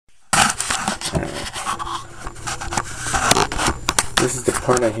This is the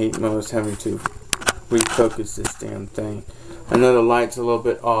part I hate most, having to refocus this damn thing. I know the light's a little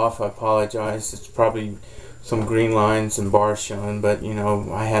bit off. I apologize. It's probably some green lines and bars showing, but you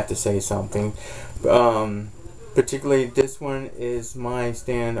know, I have to say something. Particularly this one is my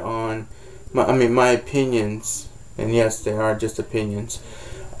stand on, my opinions, and yes, they are just opinions,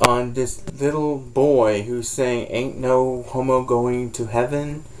 on this little boy who's saying ain't no homo going to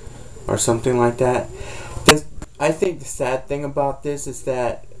heaven or something like that. I think the sad thing about this is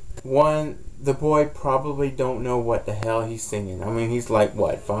that, one, the boy probably don't know what the hell he's singing. I mean, he's like,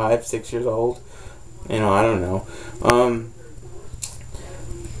 what, 5, 6 years old? You know, I don't know.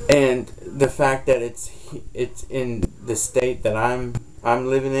 And the fact that it's in the state that I'm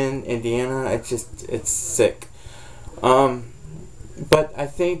living in, Indiana, it's sick. But I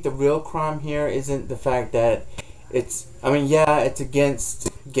think the real crime here isn't the fact that it's against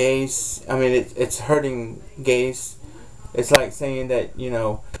gays. I mean, it's hurting gays. It's like saying that, you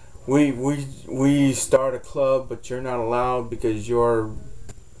know, we start a club, but you're not allowed because you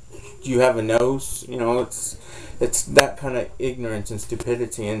have a nose. You know, it's that kind of ignorance and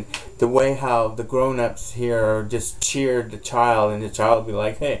stupidity, and the way how the grown-ups here just cheered the child, and the child would be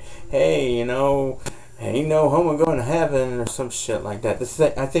like, hey, you know, ain't no homo going to heaven or some shit like that.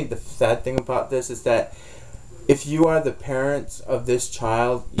 I think the sad thing about this is that if you are the parents of this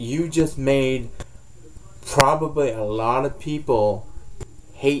child, you just made probably a lot of people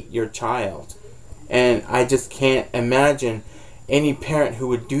hate your child. And I just can't imagine any parent who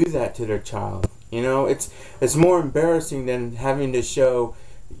would do that to their child. You know, it's more embarrassing than having to show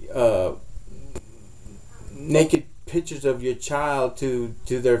naked pictures of your child to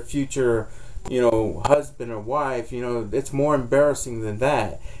their future, you know, husband or wife. You know, it's more embarrassing than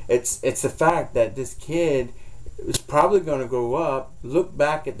that. It's the fact that this kid is probably going to grow up, look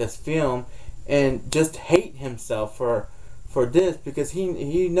back at this film, and just hate himself for this, because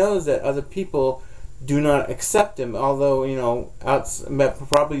he knows that other people do not accept him. Although, you know,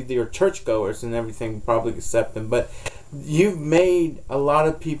 probably your churchgoers and everything probably accept him, but you've made a lot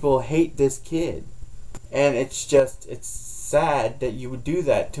of people hate this kid, and it's sad that you would do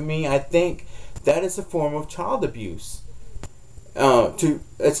that. To me, I think that is a form of child abuse.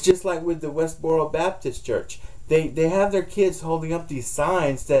 It's just like with the Westboro Baptist Church. They have their kids holding up these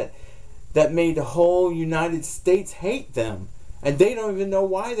signs that made the whole United States hate them, and they don't even know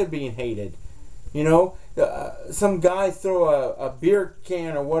why they're being hated. You know, some guy throw a beer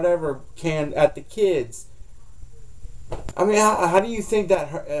can or whatever can at the kids. I mean, how do you think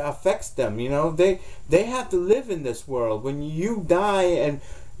that affects them? You know, they have to live in this world. When you die and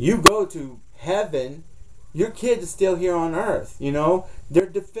you go to heaven, your kid is still here on earth. You know, they're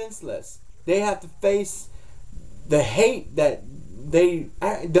defenseless. They have to face the hate that they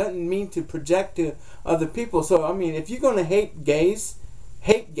doesn't mean to project to other people. So I mean, if you're gonna hate gays,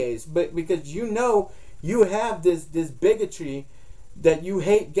 but because you know you have this bigotry that you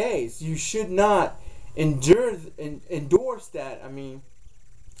hate gays, you should not endorse that. I mean,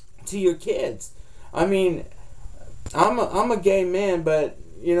 to your kids. I mean, I'm a gay man, but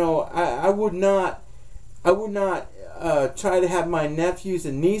you know, I would not try to have my nephews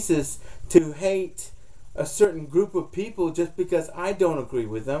and nieces to hate a certain group of people just because I don't agree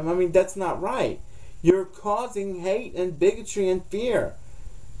with them. I mean, that's not right. You're causing hate and bigotry and fear.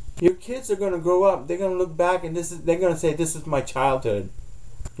 Your kids are going to grow up. They're going to look back and they're going to say, this is my childhood.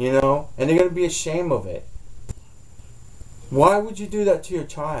 You know? And they're going to be ashamed of it. Why would you do that to your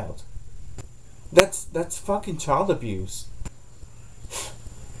child? That's fucking child abuse.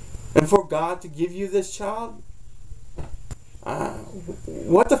 And for God to give you this child?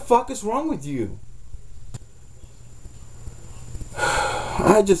 What the fuck is wrong with you?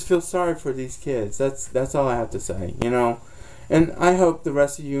 I just feel sorry for these kids. That's all I have to say, you know. And I hope the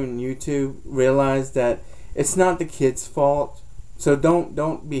rest of you on YouTube realize that it's not the kids' fault. So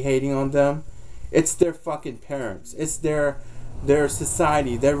don't be hating on them. It's their fucking parents. It's their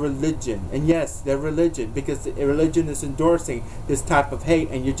society, their religion. And yes, their religion, because the religion is endorsing this type of hate,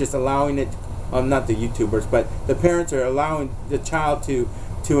 and you're just allowing it. Not the YouTubers, but the parents are allowing the child to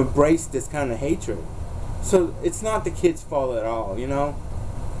embrace this kind of hatred. So it's not the kid's fault at all, you know.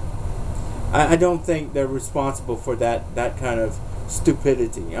 I don't think they're responsible for that kind of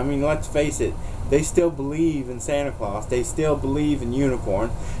stupidity. I mean, let's face it, they still believe in Santa Claus. They still believe in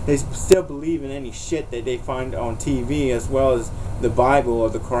unicorn. They still believe in any shit that they find on TV, as well as the Bible or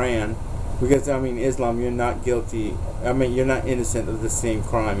the Quran. Because, I mean, Islam, you're not guilty. I mean, you're not innocent of the same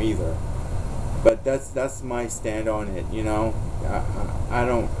crime either. But that's my stand on it, you know. I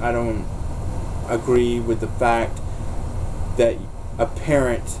don't agree with the fact that a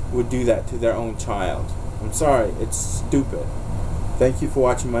parent would do that to their own child. I'm sorry, it's stupid. Thank you for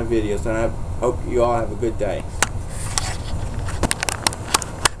watching my videos, and I hope you all have a good day.